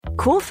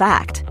Cool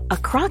fact, a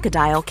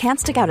crocodile can't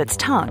stick out its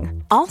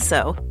tongue.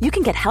 Also, you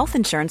can get health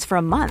insurance for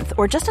a month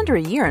or just under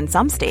a year in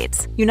some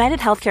states. United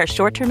Healthcare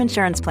short-term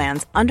insurance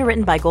plans,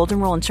 underwritten by Golden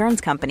Rule Insurance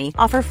Company,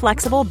 offer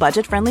flexible,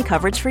 budget-friendly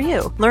coverage for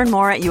you. Learn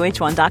more at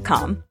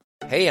uh1.com.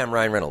 Hey, I'm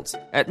Ryan Reynolds.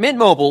 At Mint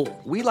Mobile,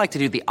 we like to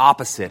do the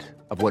opposite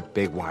of what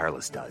Big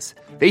Wireless does.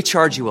 They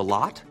charge you a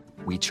lot,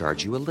 we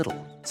charge you a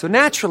little. So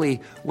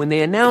naturally, when they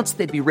announced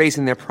they'd be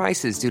raising their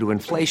prices due to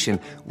inflation,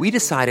 we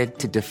decided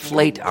to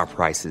deflate our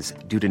prices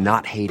due to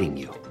not hating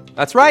you.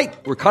 That's right.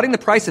 We're cutting the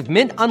price of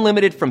Mint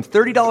Unlimited from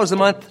 $30 a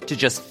month to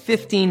just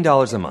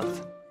 $15 a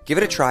month. Give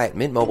it a try at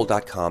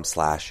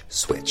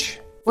mintmobile.com/switch.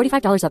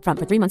 $45 up front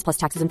for 3 months plus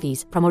taxes and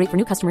fees. Promo rate for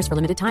new customers for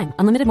limited time.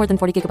 Unlimited more than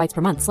 40 gigabytes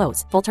per month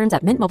slows. Full terms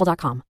at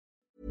mintmobile.com.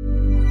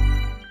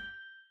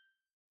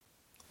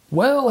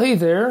 Well, hey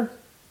there.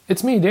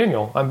 It's me,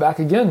 Daniel. I'm back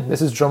again.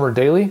 This is Drummer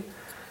Daily.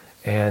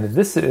 And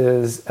this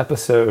is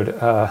episode,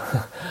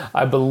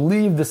 I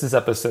believe this is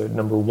episode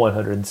number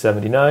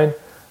 179. I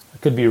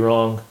could be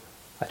wrong.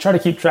 I try to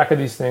keep track of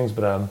these things,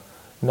 but I'm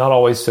not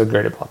always so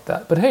great about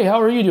that. But hey,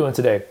 how are you doing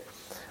today?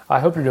 I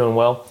hope you're doing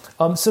well.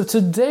 So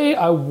today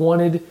I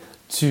wanted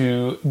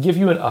to give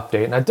you an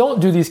update. And I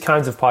don't do these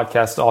kinds of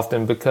podcasts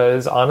often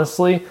because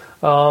honestly,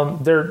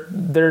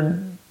 they're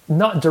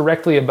not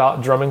directly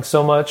about drumming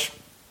so much.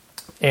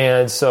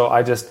 And so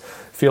I just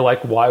feel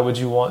like, why would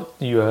you want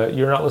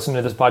you're not listening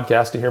to this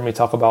podcast to hear me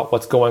talk about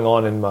what's going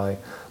on in my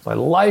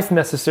life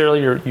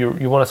necessarily.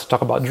 You want us to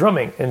talk about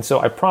drumming. And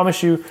so I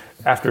promise you,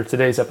 after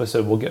today's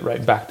episode, we'll get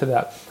right back to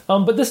that.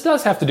 But this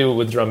does have to do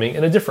with drumming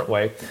in a different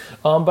way.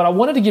 But I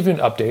wanted to give you an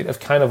update of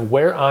kind of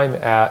where I'm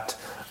at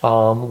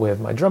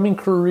with my drumming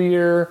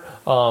career,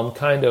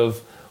 kind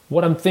of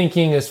what I'm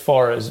thinking as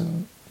far as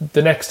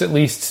the next at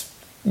least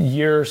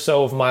year or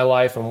so of my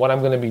life and what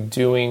I'm going to be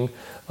doing,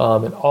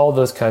 and all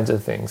those kinds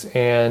of things.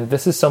 And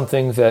this is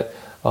something that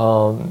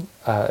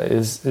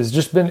it's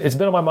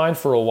been on my mind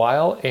for a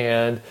while,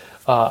 and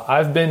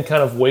I've been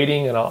kind of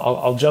waiting, and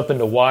I'll jump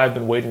into why I've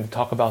been waiting to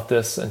talk about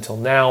this until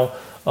now.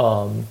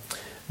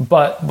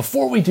 But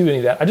before we do any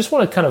of that, I just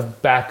want to kind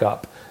of back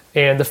up.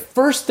 And the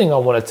first thing I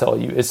want to tell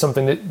you is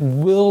something that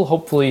will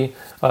hopefully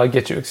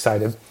get you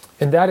excited,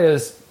 and that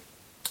is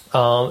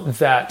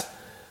that.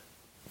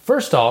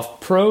 First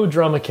off, Pro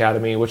Drum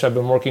Academy, which I've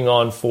been working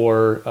on it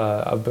for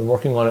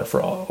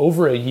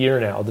over a year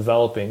now,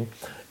 developing,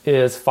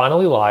 is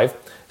finally live.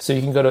 So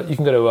you can go to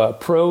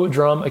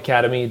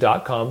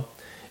prodrumacademy.com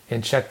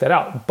and check that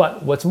out.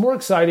 But what's more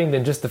exciting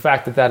than just the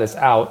fact that is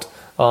out,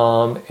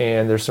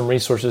 and there's some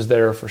resources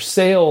there for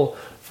sale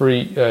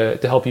to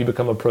help you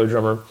become a pro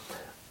drummer.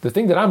 The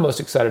thing that I'm most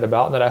excited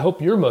about, and that I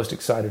hope you're most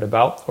excited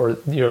about, or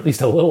you're at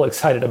least a little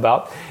excited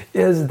about,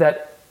 is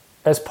that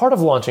as part of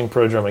launching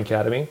Pro Drum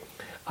Academy,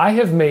 I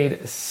have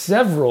made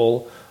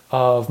several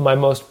of my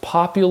most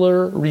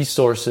popular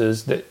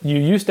resources that you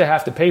used to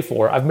have to pay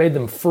for. I've made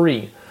them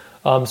free.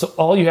 So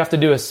all you have to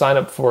do is sign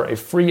up for a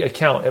free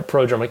account at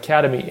Pro Drum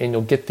Academy, and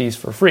you'll get these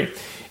for free.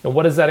 And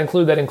what does that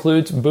include? That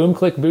includes Boom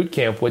Click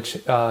Bootcamp, which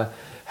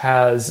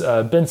has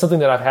been something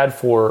that I've had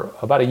for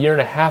about a year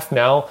and a half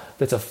now.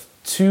 That's a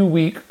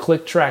 2-week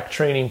click track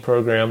training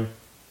program.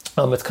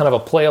 It's kind of a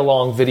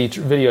play-along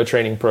video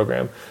training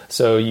program.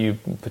 So you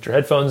put your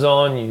headphones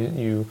on,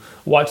 you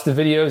watch the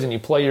videos, and you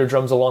play your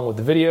drums along with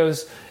the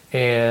videos.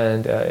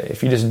 And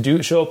if you just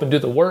show up and do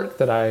the work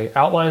that I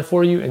outlined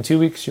for you, in 2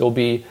 weeks, you'll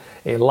be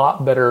a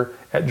lot better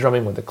at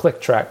drumming with the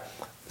click track.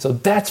 So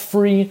that's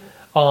free.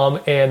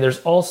 And there's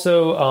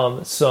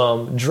also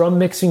some drum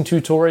mixing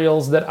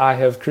tutorials that I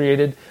have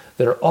created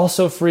that are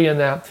also free in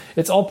that.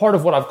 It's all part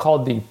of what I've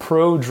called the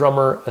Pro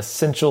Drummer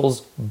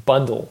Essentials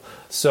Bundle.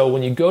 So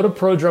when you go to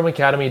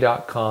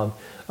prodrumacademy.com,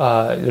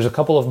 there's a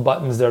couple of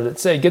buttons there that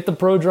say, get the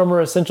Pro Drummer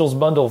Essentials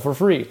Bundle for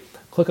free.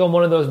 Click on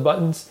one of those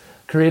buttons,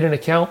 create an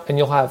account, and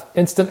you'll have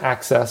instant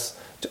access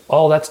to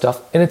all that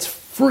stuff, and it's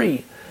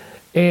free.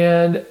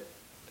 And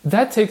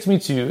that takes me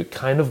to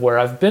kind of where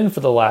I've been for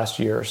the last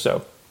year or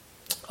so.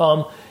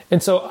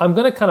 And so I'm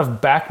going to kind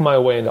of back my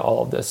way into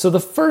all of this. So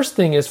the first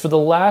thing is, for the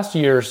last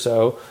year or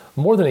so,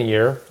 more than a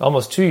year,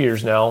 almost 2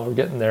 years now, we're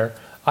getting there,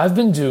 I've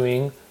been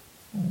doing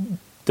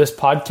this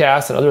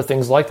podcast and other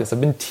things like this.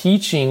 I've been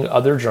teaching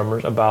other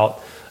drummers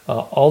about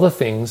all the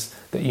things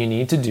that you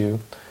need to do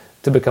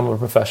to become a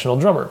professional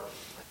drummer.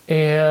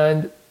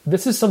 And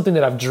this is something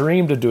that I've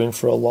dreamed of doing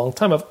for a long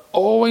time. I've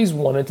always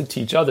wanted to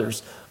teach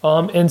others.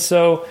 And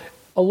so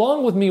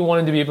along with me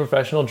wanting to be a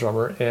professional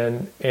drummer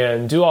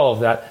and do all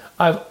of that,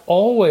 I've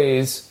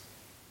always,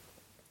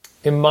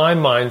 in my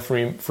mind,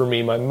 for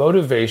me, my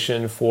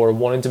motivation for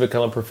wanting to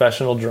become a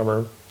professional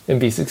drummer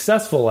and be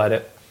successful at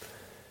it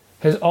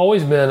has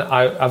always been,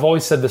 I've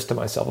always said this to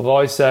myself. I've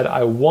always said,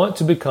 I want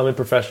to become a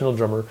professional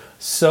drummer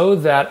so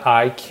that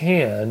I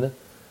can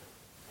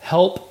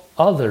help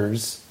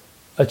others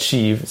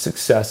achieve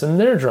success in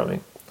their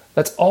drumming.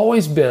 That's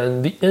always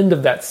been the end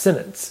of that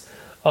sentence.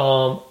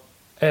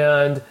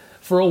 And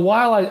for a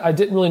while, I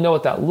didn't really know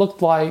what that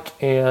looked like.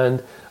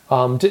 And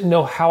Didn't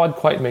know how I'd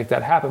quite make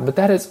that happen, but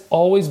that has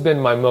always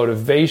been my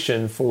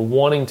motivation for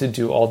wanting to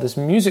do all this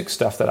music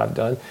stuff that I've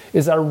done,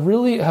 is I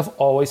really have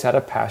always had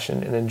a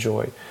passion and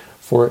enjoy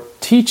for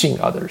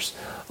teaching others.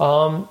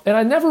 And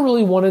I never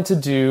really wanted to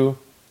do,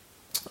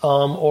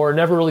 or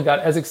never really got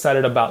as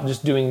excited about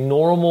just doing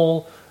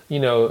normal,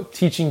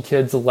 teaching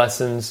kids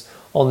lessons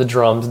on the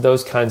drums,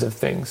 those kinds of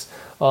things.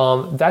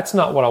 That's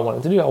not what I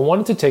wanted to do. I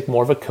wanted to take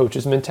more of a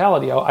coach's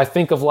mentality. I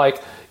think of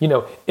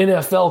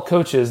NFL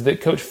coaches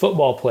that coach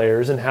football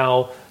players and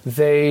how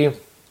they,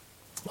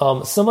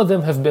 some of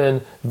them have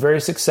been very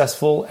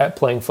successful at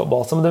playing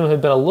football. Some of them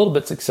have been a little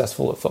bit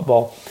successful at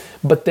football,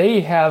 but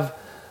they have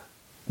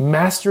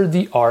mastered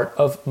the art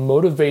of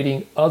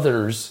motivating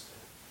others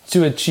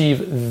to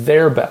achieve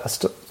their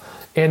best.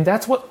 And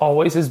that's what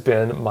always has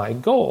been my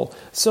goal.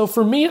 So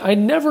for me, I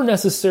never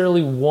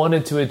necessarily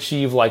wanted to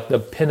achieve the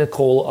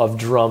pinnacle of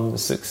drum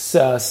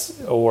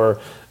success or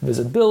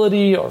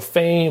visibility or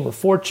fame or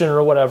fortune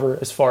or whatever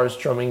as far as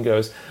drumming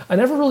goes. I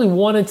never really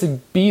wanted to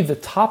be the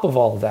top of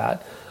all of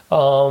that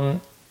for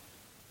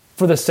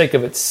the sake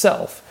of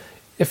itself.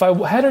 If I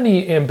had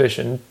any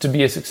ambition to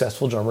be a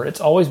successful drummer,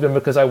 it's always been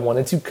because I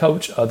wanted to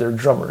coach other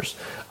drummers.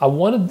 I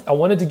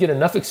wanted to get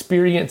enough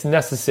experience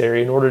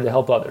necessary in order to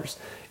help others.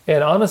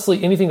 And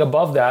honestly, anything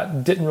above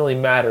that didn't really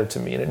matter to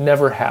me, and it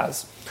never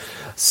has.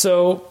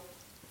 So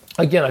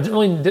again, I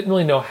didn't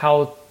really know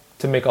how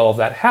to make all of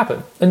that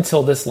happen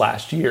until this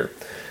last year.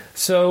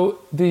 So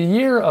the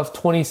year of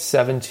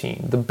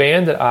 2017, the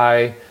band that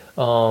I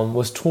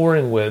was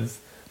touring with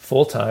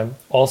full-time,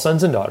 All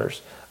Sons and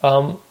Daughters,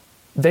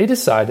 they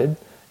decided,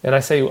 and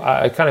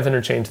I kind of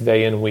interchange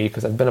they and we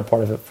because I've been a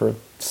part of it for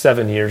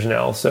 7 years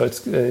now. So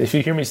it's if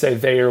you hear me say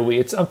they or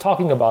we, I'm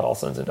talking about All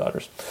Sons and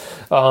Daughters.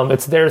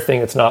 It's their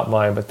thing, it's not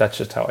mine, but that's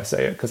just how I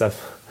say it because I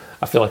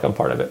feel like I'm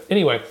part of it.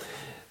 Anyway,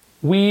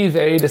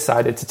 they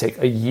decided to take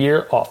a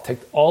year off, take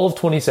all of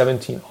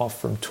 2017 off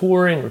from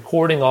touring,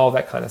 recording, all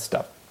that kind of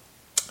stuff.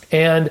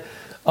 And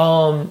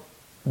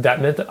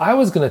that meant that I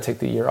was going to take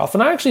the year off.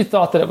 And I actually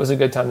thought that it was a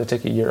good time to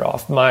take a year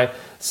off. My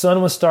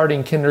son was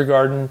starting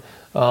kindergarten,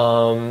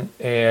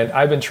 and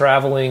I've been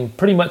traveling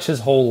pretty much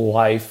his whole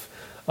life.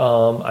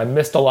 I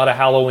missed a lot of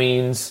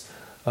Halloweens.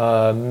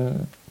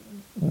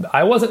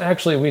 I wasn't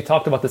actually, we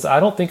talked about this, I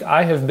don't think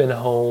I have been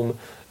home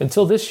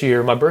until this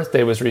year. My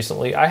birthday was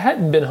recently. I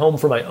hadn't been home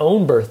for my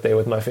own birthday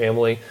with my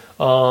family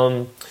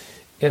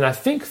in I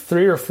think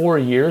 3 or 4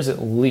 years at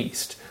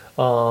least.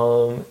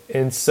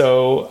 And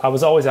so I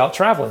was always out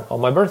traveling on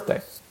my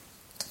birthday.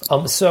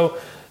 So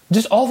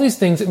just all these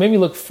things, it made me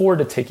look forward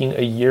to taking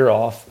a year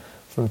off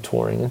from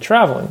touring and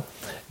traveling.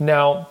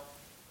 Now,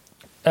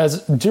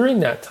 as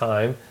during that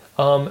time,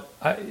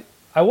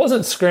 I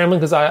wasn't scrambling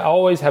because I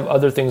always have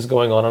other things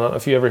going on. I don't know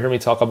if you ever hear me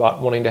talk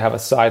about wanting to have a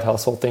side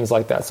hustle, things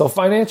like that. So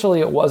financially,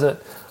 it wasn't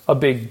a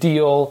big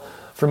deal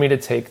for me to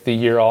take the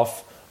year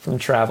off from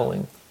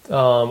traveling.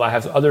 I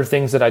have other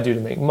things that I do to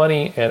make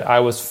money, and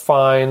I was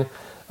fine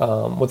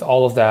with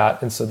all of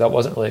that. And so that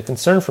wasn't really a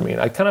concern for me.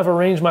 And I kind of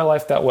arranged my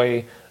life that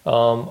way a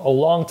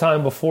long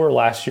time before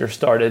last year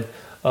started,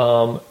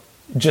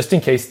 just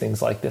in case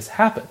things like this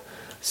happen.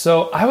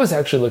 So I was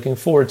actually looking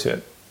forward to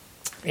it.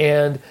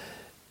 And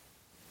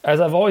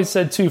as I've always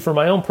said too, for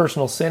my own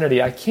personal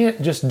sanity, I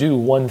can't just do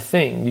one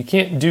thing. You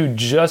can't do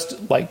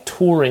just like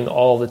touring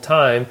all the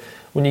time.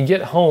 When you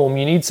get home,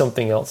 you need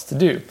something else to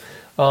do.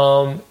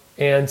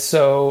 And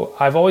so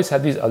I've always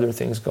had these other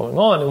things going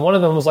on. And one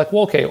of them was like,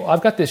 well, okay,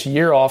 I've got this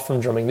year off from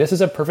drumming. This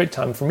is a perfect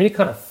time for me to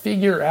kind of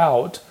figure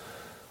out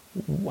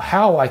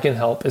how I can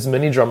help as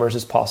many drummers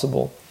as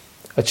possible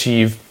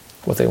achieve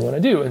what they want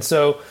to do. And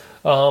so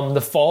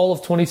the fall of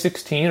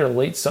 2016 or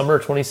late summer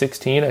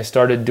 2016, I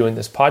started doing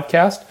this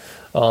podcast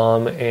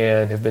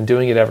and have been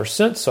doing it ever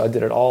since. So I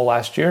did it all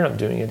last year, and I'm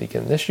doing it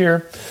again this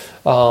year.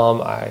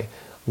 I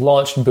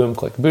launched Boom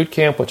Click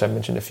Bootcamp, which I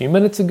mentioned a few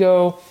minutes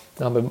ago.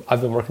 I've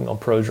been working on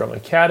Pro Drum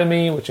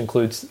Academy, which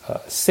includes a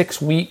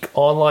 6-week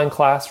online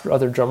class for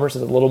other drummers.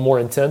 It's a little more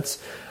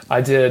intense.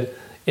 I did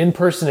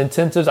in-person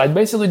intensives. I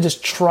basically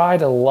just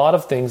tried a lot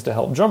of things to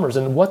help drummers.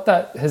 And what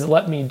that has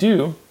let me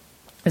do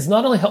is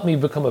not only help me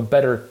become a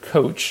better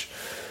coach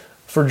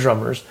for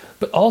drummers,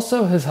 but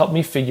also has helped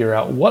me figure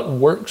out what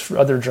works for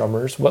other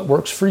drummers, what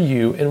works for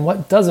you, and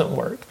what doesn't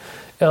work.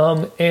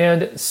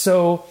 And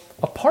so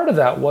a part of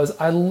that was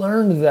I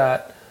learned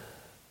that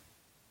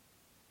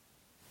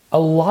a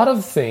lot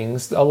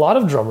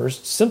of drummers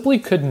simply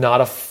could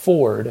not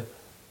afford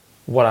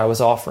what I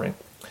was offering.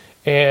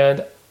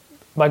 And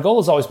my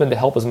goal has always been to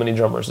help as many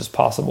drummers as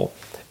possible.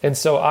 And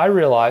so I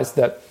realized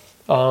that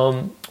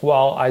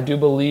while I do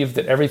believe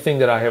that everything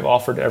that I have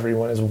offered to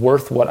everyone is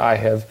worth what I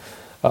have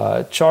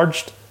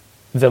charged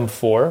them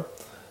for,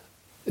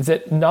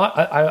 that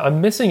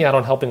I'm missing out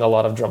on helping a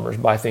lot of drummers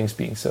by things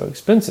being so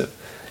expensive.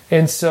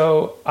 And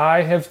so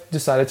I have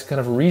decided to kind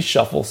of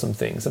reshuffle some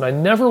things. And I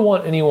never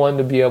want anyone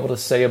to be able to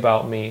say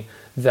about me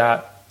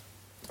that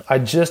I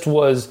just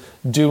was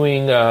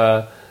doing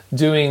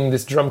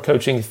this drum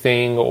coaching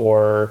thing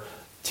or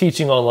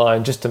teaching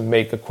online just to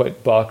make a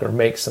quick buck or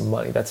make some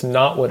money. That's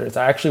not what it is.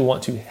 I actually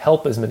want to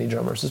help as many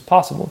drummers as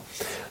possible.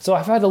 So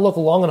I've had to look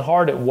long and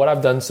hard at what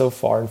I've done so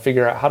far and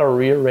figure out how to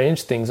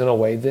rearrange things in a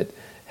way that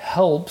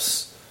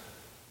helps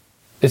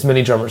as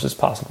many drummers as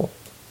possible.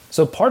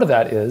 So part of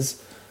that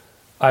is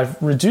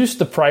I've reduced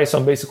the price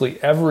on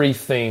basically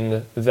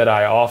everything that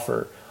I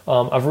offer.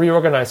 I've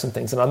reorganized some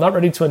things, and I'm not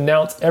ready to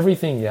announce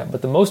everything yet,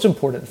 but the most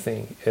important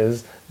thing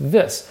is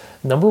this.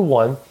 Number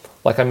one,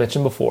 like I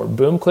mentioned before,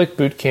 Boom Click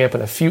Bootcamp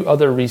and a few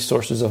other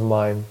resources of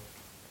mine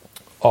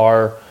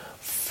are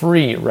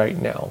free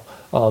right now.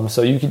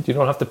 So you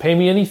don't have to pay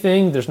me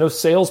anything. There's no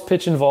sales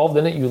pitch involved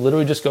in it. You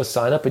literally just go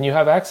sign up and you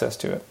have access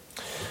to it.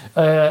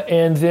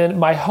 And then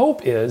my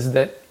hope is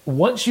that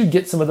once you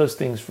get some of those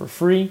things for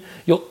free,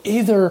 you'll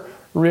either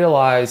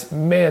realize,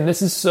 man,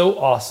 this is so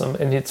awesome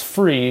and it's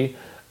free.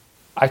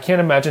 I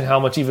can't imagine how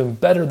much even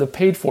better the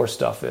paid for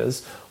stuff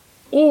is.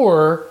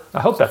 Or,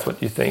 I hope that's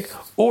what you think,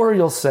 or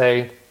you'll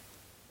say,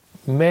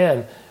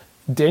 man,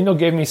 Daniel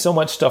gave me so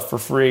much stuff for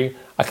free,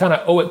 I kind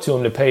of owe it to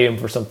him to pay him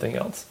for something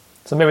else.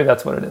 So maybe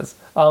that's what it is.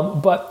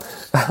 But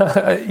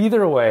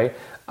either way,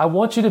 I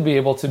want you to be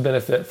able to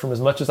benefit from as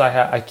much as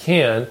I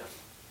can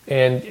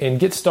and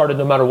get started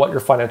no matter what your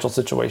financial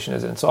situation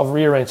is in. So I've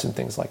rearranged some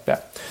things like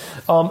that.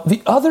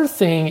 The other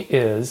thing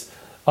is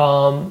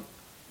the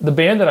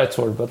band that I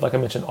toured with, like I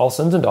mentioned, All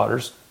Sons and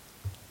Daughters.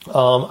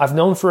 I've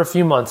known for a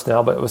few months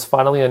now, but it was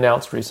finally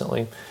announced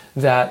recently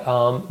that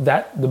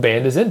the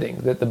band is ending,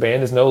 that the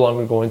band is no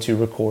longer going to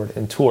record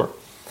and tour.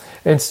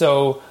 And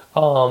so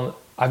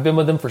I've been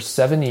with them for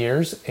 7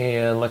 years,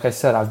 and like I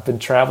said, I've been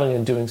traveling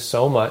and doing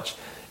so much.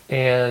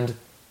 And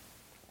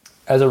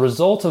as a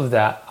result of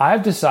that,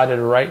 I've decided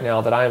right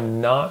now that I am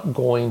not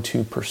going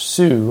to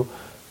pursue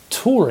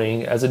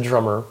touring as a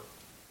drummer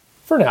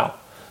for now.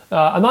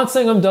 I'm not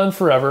saying I'm done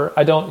forever.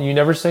 You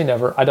never say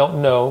never. I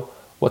don't know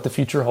what the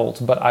future holds,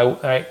 but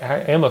I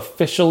am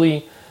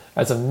officially,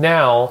 as of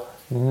now,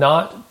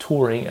 not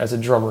touring as a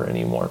drummer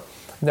anymore.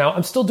 Now,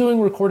 I'm still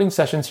doing recording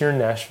sessions here in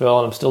Nashville,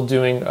 and I'm still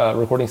doing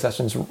recording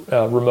sessions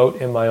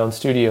remote in my own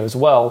studio as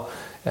well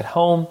at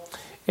home.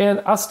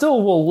 And I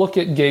still will look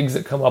at gigs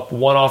that come up,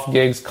 one-off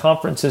gigs,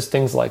 conferences,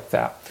 things like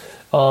that.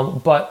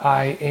 But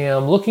I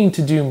am looking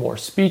to do more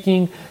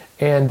speaking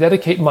and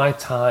dedicate my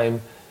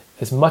time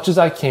as much as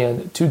I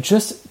can to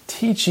just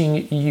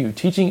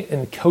teaching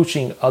and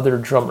coaching other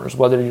drummers,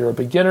 whether you're a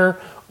beginner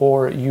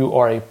or you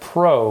are a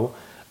pro.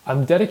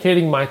 I'm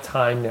dedicating my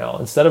time now.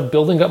 Instead of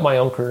building up my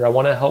own career, I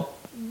want to help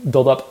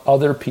build up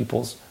other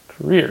people's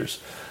careers.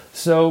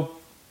 So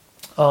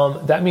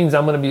that means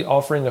I'm going to be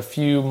offering a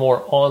few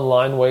more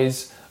online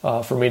ways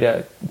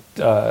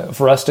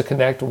for us to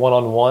connect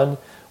one-on-one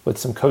with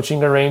some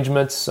coaching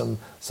arrangements, some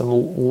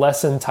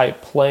lesson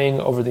type playing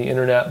over the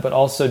internet, but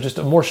also just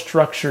a more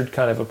structured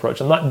kind of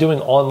approach. I'm not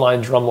doing online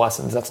drum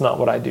lessons. That's not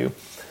what I do.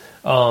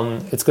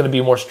 It's going to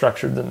be more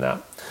structured than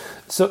that.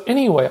 So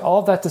anyway,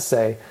 all that to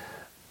say,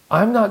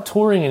 I'm not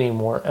touring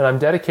anymore, and I'm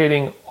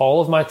dedicating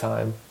all of my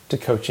time to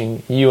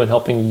coaching you and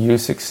helping you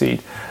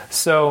succeed.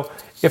 So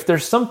if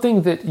there's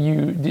something that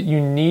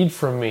you need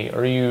from me,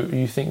 or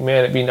you think,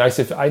 man, it'd be nice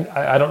if I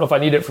don't know if I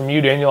need it from you,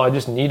 Daniel, I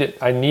just need it.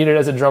 I need it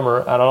as a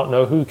drummer. I don't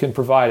know who can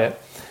provide it.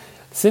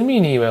 Send me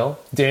an email,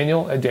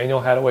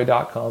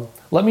 daniel@danielhadaway.com.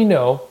 Let me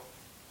know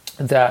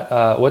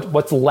that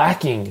what's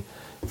lacking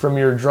from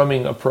your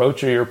drumming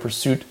approach or your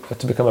pursuit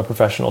to become a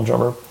professional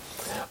drummer,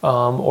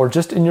 or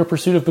just in your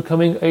pursuit of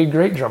becoming a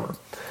great drummer.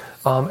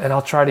 And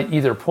I'll try to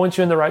either point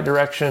you in the right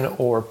direction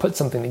or put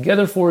something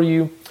together for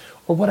you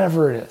or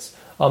whatever it is.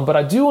 But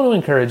I do want to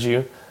encourage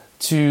you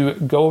to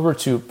go over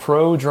to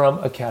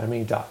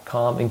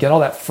prodrumacademy.com and get all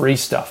that free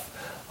stuff.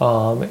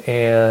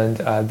 And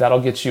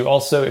that'll get you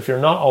also, if you're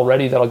not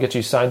already, that'll get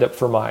you signed up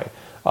for my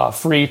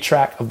free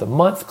track of the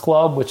month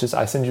club, which is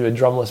I send you a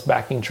drumless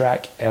backing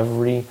track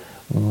every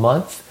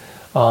month.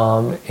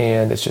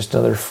 And it's just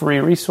another free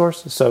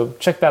resource. So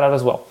check that out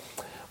as well.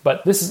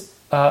 But this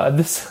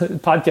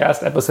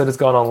podcast episode has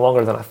gone on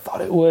longer than I thought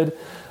it would.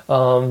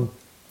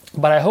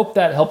 But I hope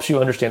that helps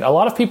you understand. A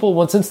lot of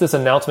people, since this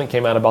announcement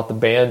came out about the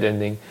band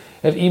ending,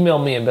 have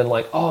emailed me and been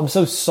like, oh, I'm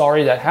so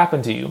sorry that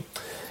happened to you.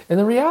 And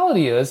the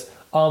reality is,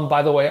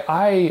 by the way,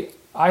 I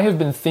have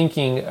been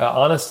thinking,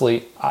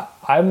 honestly,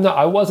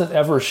 I wasn't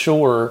ever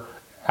sure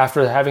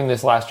after having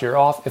this last year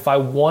off if I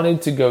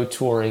wanted to go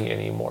touring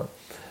anymore.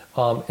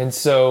 And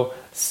so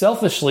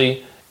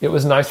selfishly, it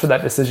was nice for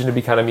that decision to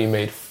be kind of be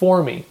made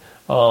for me.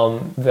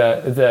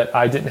 That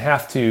I didn't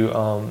have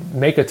to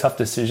make a tough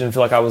decision.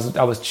 Feel like I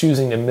was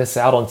choosing to miss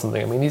out on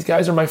something. I mean, these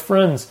guys are my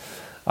friends.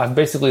 I've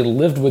basically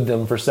lived with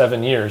them for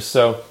 7 years.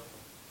 So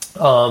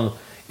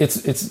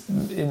it's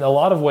in a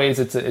lot of ways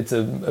it's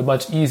a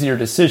much easier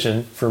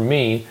decision for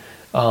me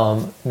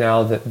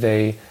now that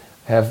they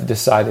have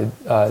decided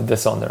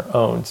this on their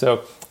own.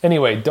 So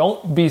anyway,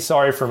 don't be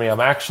sorry for me. I'm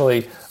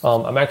actually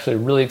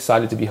really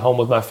excited to be home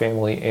with my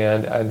family.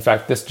 And in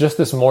fact,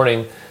 this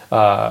morning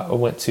I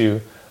went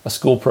to a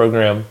school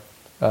program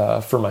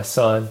for my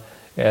son,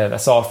 and I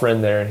saw a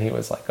friend there, and he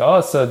was like,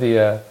 "Oh, so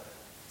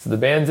So the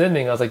band's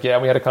ending. I was like,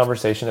 yeah, we had a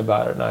conversation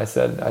about it. And I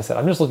said,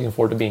 I'm just looking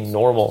forward to being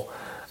normal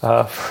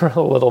for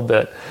a little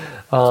bit.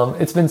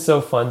 It's been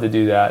so fun to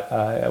do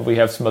that. We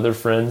have some other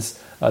friends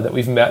that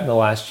we've met in the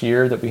last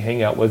year that we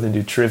hang out with and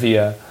do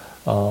trivia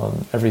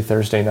every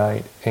Thursday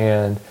night.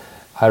 And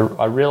I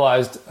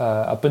realized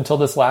up until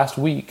this last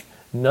week,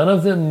 none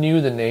of them knew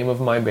the name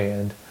of my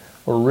band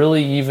or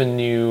really even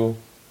knew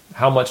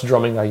how much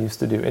drumming I used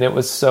to do. And it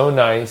was so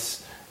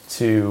nice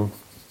to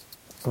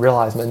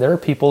realize, man, there are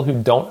people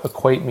who don't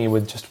equate me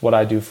with just what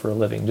I do for a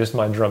living, just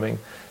my drumming.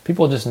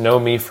 People just know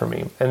me for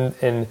me.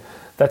 And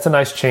that's a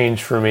nice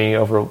change for me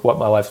over what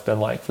my life's been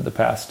like for the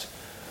past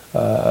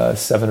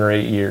 7 or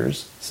 8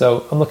 years.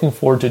 So I'm looking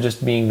forward to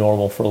just being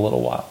normal for a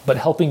little while, but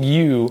helping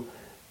you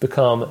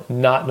become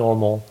not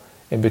normal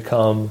and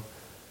become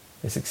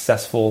a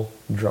successful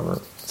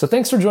drummer. So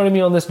thanks for joining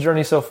me on this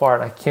journey so far,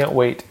 and I can't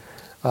wait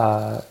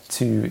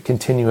to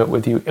continue it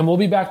with you. And we'll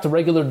be back to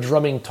regular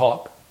drumming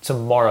talk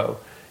tomorrow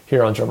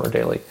here on Drummer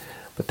Daily.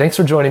 But thanks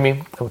for joining me,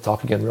 and we'll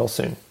talk again real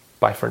soon.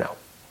 Bye for now.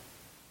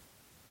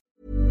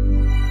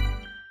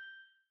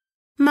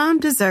 Mom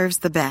deserves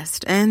the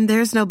best, and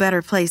there's no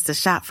better place to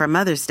shop for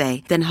Mother's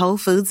Day than Whole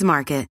Foods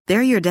Market.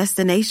 They're your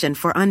destination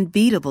for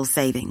unbeatable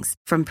savings,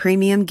 from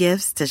premium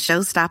gifts to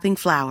show-stopping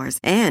flowers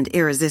and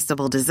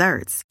irresistible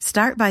desserts.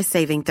 Start by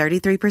saving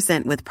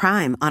 33% with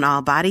Prime on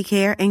all body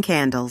care and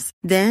candles.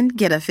 Then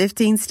get a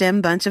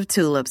 15-stem bunch of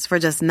tulips for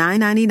just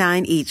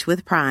 $9.99 each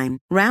with Prime.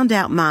 Round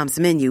out Mom's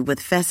menu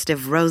with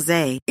festive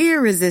rosé,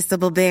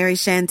 irresistible berry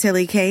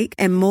chantilly cake,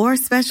 and more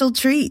special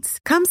treats.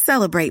 Come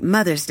celebrate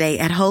Mother's Day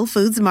at Whole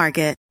Foods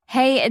Market.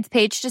 Hey, it's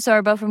Paige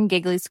DeSorbo from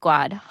Giggly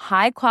Squad.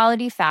 High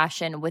quality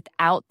fashion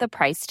without the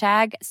price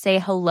tag. Say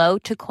hello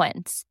to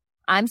Quince.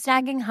 I'm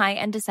snagging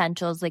high-end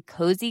essentials like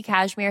cozy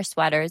cashmere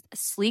sweaters,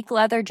 sleek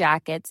leather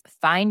jackets,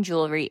 fine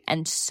jewelry,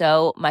 and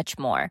so much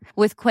more.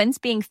 With Quince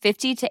being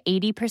 50 to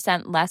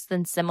 80% less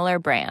than similar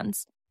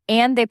brands.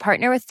 And they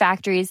partner with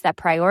factories that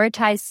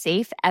prioritize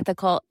safe,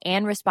 ethical,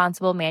 and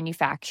responsible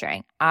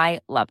manufacturing. I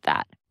love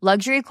that.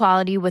 Luxury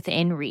quality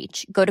within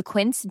reach. Go to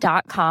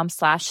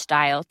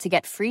quince.com/style to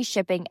get free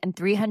shipping and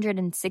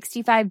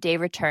 365-day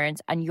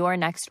returns on your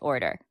next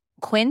order.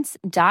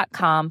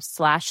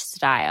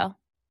 Quince.com/style.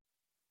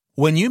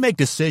 When you make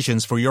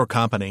decisions for your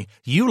company,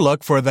 you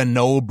look for the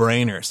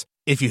no-brainers.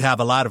 If you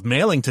have a lot of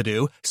mailing to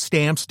do,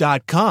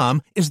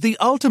 Stamps.com is the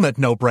ultimate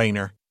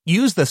no-brainer.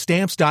 Use the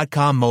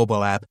Stamps.com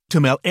mobile app to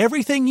mail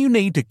everything you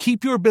need to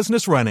keep your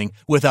business running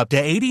with up to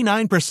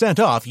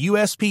 89% off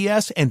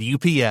USPS and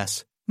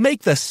UPS.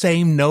 Make the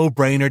same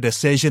no-brainer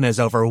decision as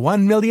over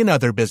 1 million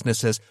other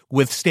businesses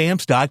with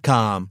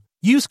Stamps.com.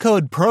 Use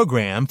code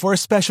PROGRAM for a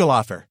special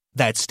offer.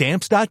 That's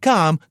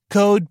Stamps.com,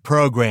 code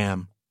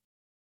PROGRAM.